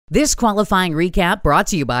This qualifying recap brought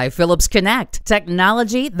to you by Phillips Connect,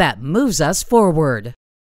 technology that moves us forward.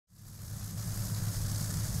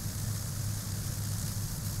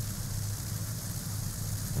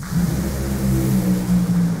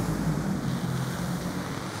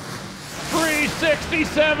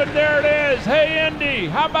 .367, there it is. Hey, Indy,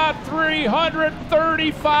 how about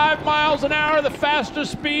 335 miles an hour, the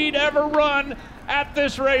fastest speed ever run at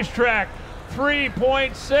this racetrack?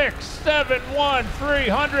 3.671,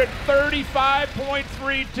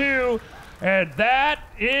 335.32, and that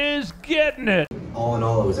is getting it. All in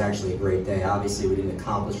all, it was actually a great day. Obviously, we didn't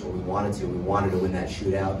accomplish what we wanted to. We wanted to win that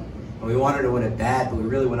shootout, and we wanted to win it bad, but we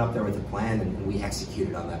really went up there with a plan, and we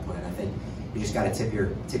executed on that plan. I think you just got to tip your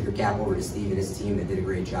cap over to Steve and his team. They did a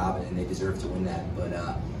great job, and they deserve to win that. But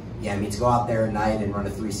yeah, I mean, to go out there at night and run a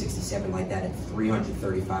 367 like that at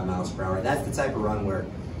 335 miles per hour, that's the type of run where,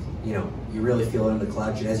 you know, you really feel it in the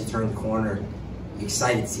clutch, and as you turn the corner, you're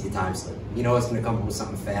excited to see the time slip. You know it's going to come up with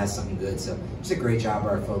something fast, something good. So just a great job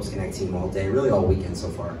by our Phillips Connect team all day, really all weekend so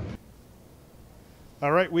far.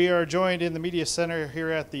 All right, we are joined in the media center here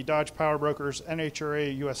at the Dodge Power Brokers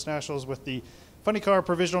NHRA U.S. Nationals with the Funny Car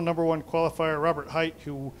Provisional #1 qualifier, Robert Hight,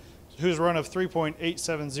 whose run of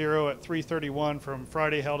 3.870 at 331 from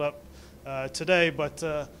Friday held up today. But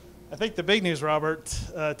I think the big news, Robert,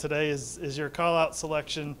 today is your call-out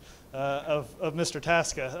selection of Mr.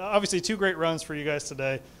 Tasca. Obviously, two great runs for you guys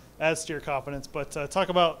today, adds to your confidence. But talk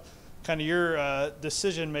about kind of your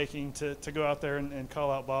decision-making to go out there and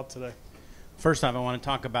call out Bob today. First off, I want to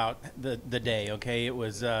talk about the day, okay? It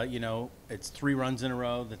was, you know, it's 3 runs in a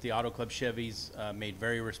row that the Auto Club Chevys made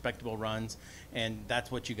very respectable runs, and that's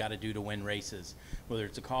what you got to do to win races. Whether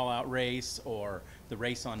it's a call-out race or the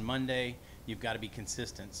race on Monday, you've got to be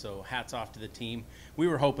consistent. So hats off to the team. We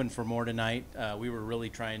were hoping for more tonight. We were really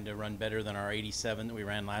trying to run better than our 87 that we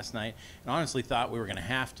ran last night, and honestly thought we were going to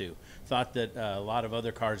have to. Thought that a lot of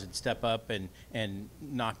other cars would step up and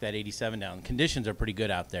knock that 87 down. Conditions are pretty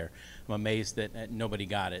good out there. I'm amazed that nobody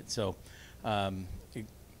got it. So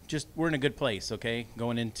we're in a good place, okay,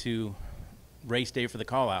 going into race day for the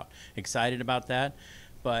call-out. Excited about that,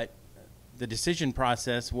 but the decision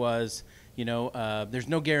process was, you know, there's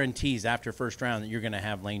no guarantees after first round that you're going to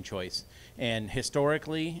have lane choice. And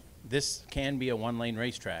historically, this can be a one-lane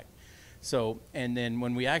racetrack. So, and then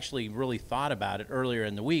when we actually really thought about it earlier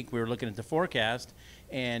in the week, we were looking at the forecast,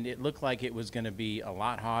 and it looked like it was going to be a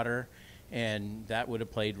lot hotter, and that would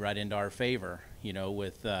have played right into our favor, you know,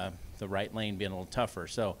 with the right lane being a little tougher.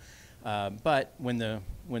 So, but when the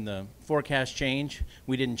forecast changed,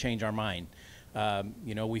 we didn't change our mind.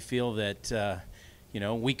 You know, we feel that you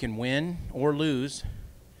know, we can win or lose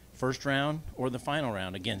first round or the final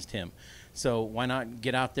round against him. So why not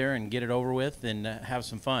get out there and get it over with and have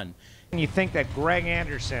some fun? You think that Greg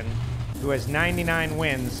Anderson, who has 99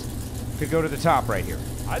 wins, could go to the top right here?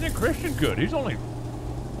 I think Christian could. He's only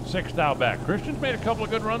 6th out back. Christian's made a couple of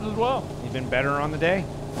good runs as well. He's been better on the day.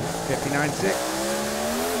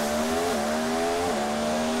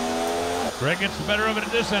 59.6. Greg gets the better of it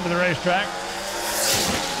at this end of the racetrack.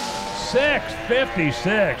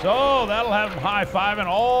 6.56. Oh, that'll have him high-fiving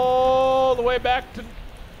all the way back to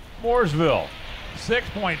Mooresville.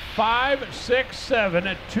 6.567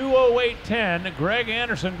 at 2:08.10. Greg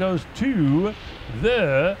Anderson goes to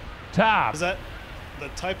the top. Is that the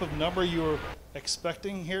type of number you were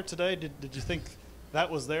expecting here today? Did you think that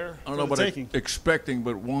was there? I don't know about expecting,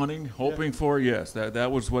 but wanting, hoping for, yes.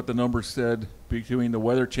 That was what the numbers said. Between the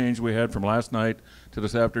weather change we had from last night to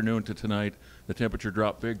this afternoon to tonight, the temperature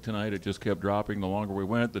dropped big tonight. It just kept dropping. The longer we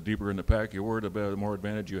went, the deeper in the pack you were, the more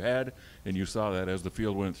advantage you had. And you saw that as the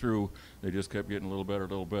field went through. They just kept getting a little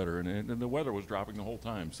better. And the weather was dropping the whole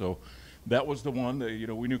time. So that was the one that, you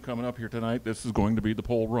know, we knew coming up here tonight, this is going to be the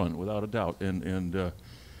pole run, without a doubt. And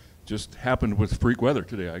just happened with freak weather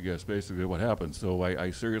today, I guess, basically what happened. So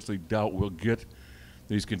I seriously doubt we'll get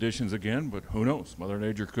these conditions again, but who knows? Mother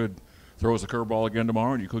Nature could throw us a curveball again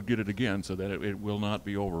tomorrow, and you could get it again, so that it will not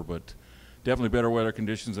be over. But definitely better weather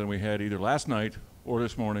conditions than we had either last night or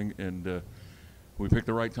this morning, and we picked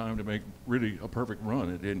the right time to make really a perfect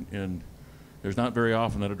run. And there's not very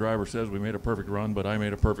often that a driver says we made a perfect run, but I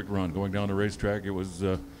made a perfect run. Going down the racetrack, it was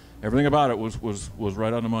everything about it was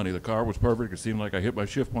right on the money. The car was perfect. It seemed like I hit my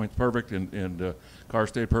shift points perfect, and car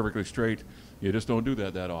stayed perfectly straight. You just don't do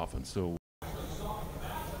that often. So.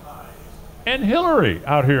 And Hillary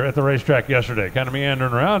out here at the racetrack yesterday, kind of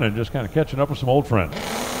meandering around and just kind of catching up with some old friends.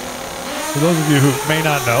 For those of you who may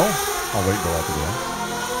not know, I'll wait until after the end.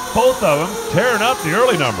 Both of them tearing up the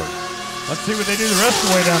early numbers. Let's see what they do the rest of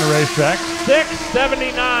the way down the racetrack.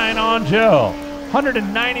 6.79 Angelle.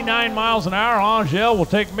 199 miles an hour. Angelle will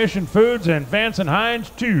take Mission Foods and Vance and Hines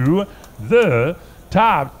to the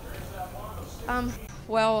top.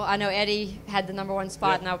 Well, I know Eddie had the #1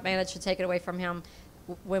 spot, and I managed to take it away from him.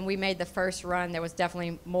 When we made the first run, there was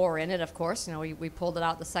definitely more in it, of course. You know, we pulled it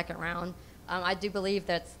out the second round. I do believe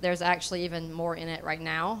that there's actually even more in it right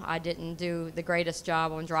now. I didn't do the greatest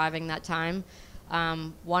job on driving that time.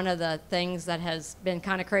 One of the things that has been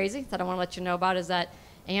kind of crazy that I want to let you know about is that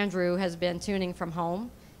Andrew has been tuning from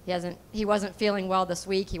home. He wasn't feeling well this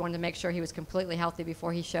week. He wanted to make sure he was completely healthy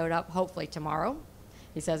before he showed up, hopefully tomorrow.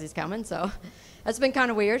 He says he's coming, so that's been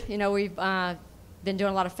kind of weird. You know, we've been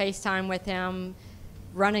doing a lot of FaceTime with him,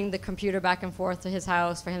 running the computer back and forth to his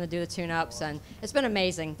house for him to do the tune-ups, and it's been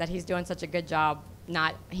amazing that he's doing such a good job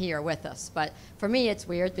not here with us. But for me, it's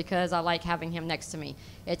weird because I like having him next to me.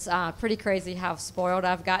 It's pretty crazy how spoiled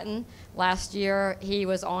I've gotten. Last year, he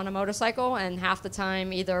was on a motorcycle, and half the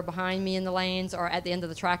time either behind me in the lanes or at the end of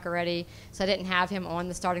the track already, so I didn't have him on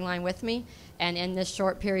the starting line with me. And in this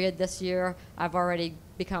short period this year, I've already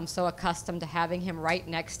become so accustomed to having him right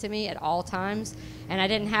next to me at all times. And I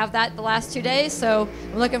didn't have that the last 2 days, so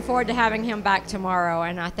I'm looking forward to having him back tomorrow.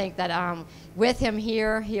 And I think that with him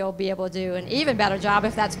here, he'll be able to do an even better job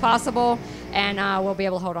if that's possible, and we'll be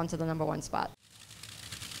able to hold on to the #1 spot.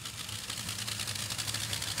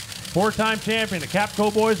 Four-time champion, the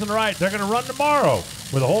Capco boys on the right. They're going to run tomorrow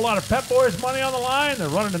with a whole lot of Pep Boys money on the line. They're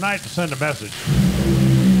running tonight to send a message.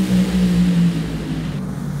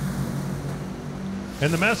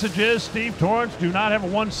 And the message is, Steve Torrance, do not have a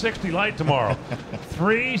 160 light tomorrow.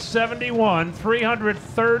 371,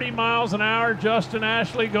 330 miles an hour. Justin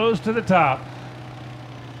Ashley goes to the top.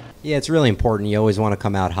 Yeah, it's really important. You always want to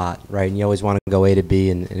come out hot, right? And you always want to go A to B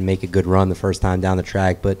and make a good run the first time down the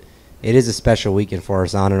track. But it is a special weekend for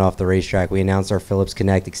us on and off the racetrack. We announced our Phillips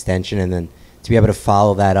Connect extension, and then to be able to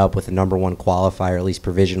follow that up with a #1 qualifier, at least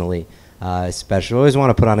provisionally, is special. We always want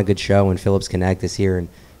to put on a good show when Phillips Connect is here, and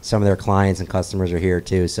some of their clients and customers are here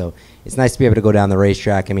too. So it's nice to be able to go down the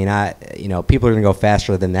racetrack. I mean, people are going to go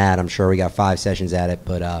faster than that. I'm sure we got 5 sessions at it,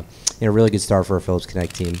 but really good start for our Phillips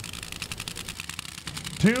Connect team.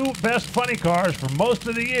 2 best funny cars for most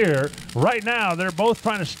of the year. Right now, they're both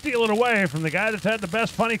trying to steal it away from the guy that's had the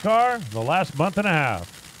best funny car the last month and a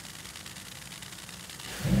half.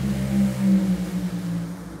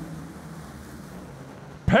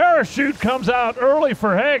 Parachute comes out early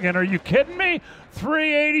for Hagen. Are you kidding me?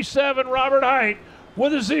 387 Robert Hight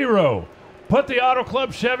with a 0. Put the Auto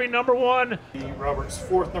Club Chevy #1. Robert's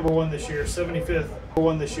 4th #1 this year, 75th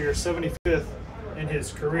in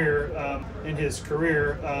his career.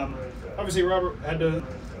 Obviously Robert had to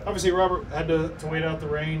wait out the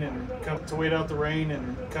rain and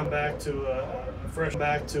come back to a fresh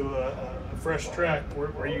track.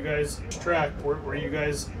 Were you guys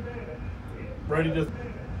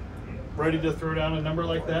ready to throw down a number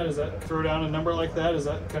like that? Is that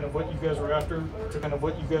kind of what you guys were after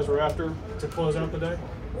to close out the day?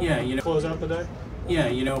 Yeah,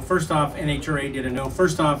 you know, first off, NHRA did an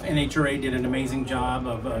amazing job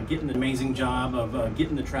of getting the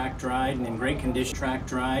track dried and in great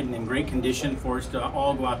condition for us to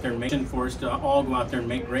all go out there and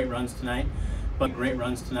make great runs tonight.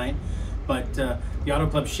 But the Auto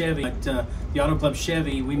Club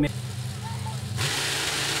Chevy, we made.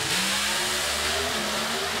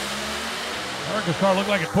 Erica's car looked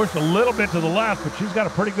like it pushed a little bit to the left, but she's got a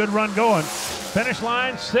pretty good run going. Finish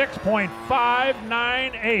line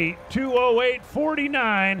 6.598,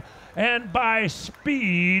 208.49, and by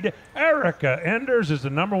speed, Erica Enders is the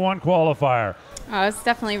 #1 qualifier. It's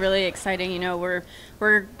definitely really exciting. You know, we're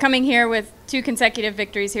coming here with 2 consecutive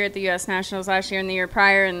victories here at the U.S. Nationals last year and the year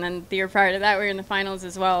prior, and then the year prior to that we were in the finals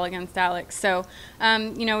as well against Alex. So,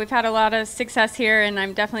 you know, we've had a lot of success here, and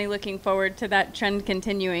I'm definitely looking forward to that trend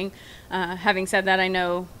continuing. Having said that, I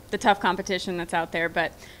know the tough competition that's out there,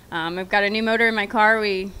 but I've got a new motor in my car.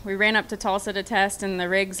 We ran up to Tulsa to test, and the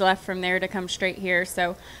rigs left from there to come straight here.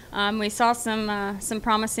 So we saw some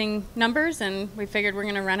promising numbers, and we figured we're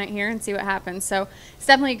going to run it here and see what happens. So it's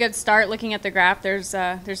definitely a good start. Looking at the graph, there's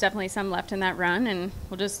definitely some left in that run, and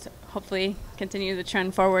we'll just hopefully continue the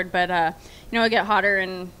trend forward. But you know, it'll get hotter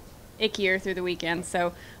and ickier through the weekend,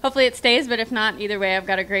 so hopefully it stays, but if not, either way, I've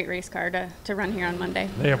got a great race car to run here on Monday.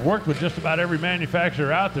 They have worked with just about every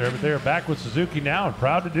manufacturer out there, but they are back with Suzuki now and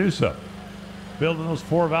proud to do so. Building those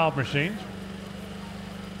 4-valve machines.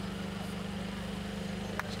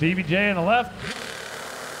 Stevie J on the left,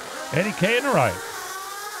 Eddie K on the right.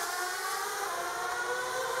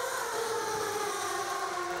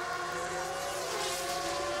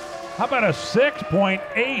 How about a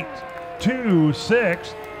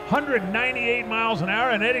 6.826 198 miles an hour,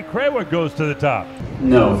 and Eddie Krawick goes to the top.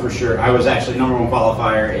 No, for sure. I was actually #1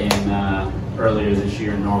 qualifier in earlier this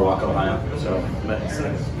year in Norwalk, Ohio. So, but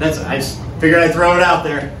I just figured I'd throw it out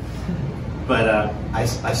there. But I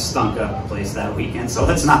stunk up the place that weekend, so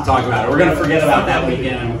let's not talk about it. We're going to forget about that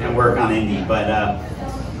weekend and work on Indy. But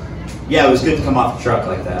yeah, it was good to come off the truck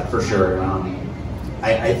like that, for sure.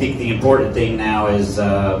 I think the important thing now is,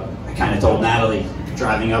 I kind of told Natalie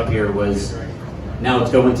driving up here, was now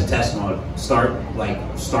let's go into test mode.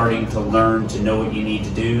 Starting to learn to know what you need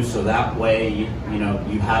to do, so that way you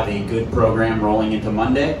have a good program rolling into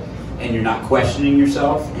Monday, and you're not questioning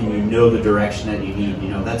yourself, and you know the direction that you need.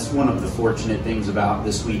 That's one of the fortunate things about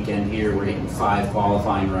this weekend here. We're getting 5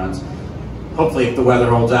 qualifying runs. Hopefully, if the weather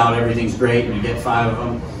holds out, everything's great, and you get 5 of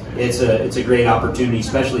them. It's a great opportunity,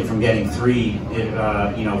 especially from getting 3,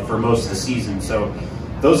 for most of the season. So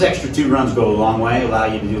those extra 2 runs go a long way, allow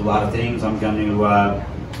you to do a lot of things. I'm going to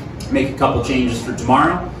make a couple changes for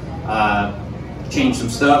tomorrow, change some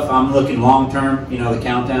stuff. I'm looking long term. The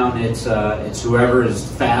countdown. It's whoever is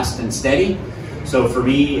fast and steady. So for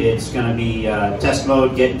me, it's going to be test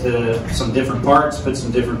mode, get into some different parts, put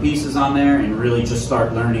some different pieces on there, and really just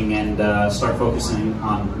start learning and start focusing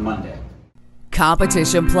on Monday.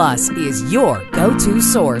 Competition Plus is your go-to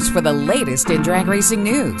source for the latest in drag racing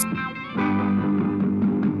news.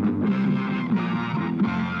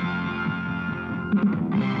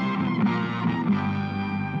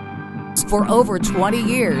 For over 20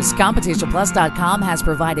 years, CompetitionPlus.com has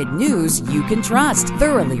provided news you can trust,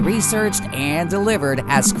 thoroughly researched and delivered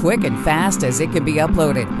as quick and fast as it can be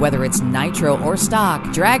uploaded. Whether it's nitro or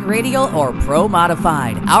stock, drag radial or pro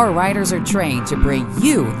modified, our writers are trained to bring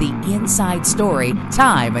you the inside story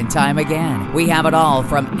time and time again. We have it all,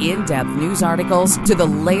 from in-depth news articles to the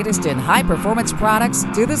latest in high-performance products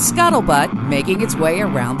to the scuttlebutt making its way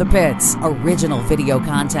around the pits. Original video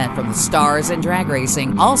content from the stars in drag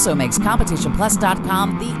racing also makes CompetitionPlus.com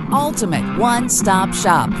the ultimate one-stop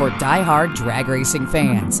shop for die-hard drag racing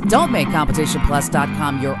fans. Don't make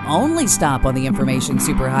CompetitionPlus.com your only stop on the information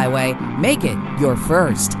superhighway. Make it your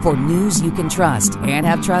first. For news you can trust and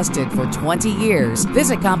have trusted for 20 years,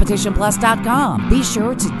 visit CompetitionPlus.com. Be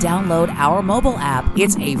sure to download our mobile app.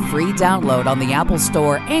 It's a free download on the Apple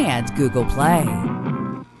Store and Google Play.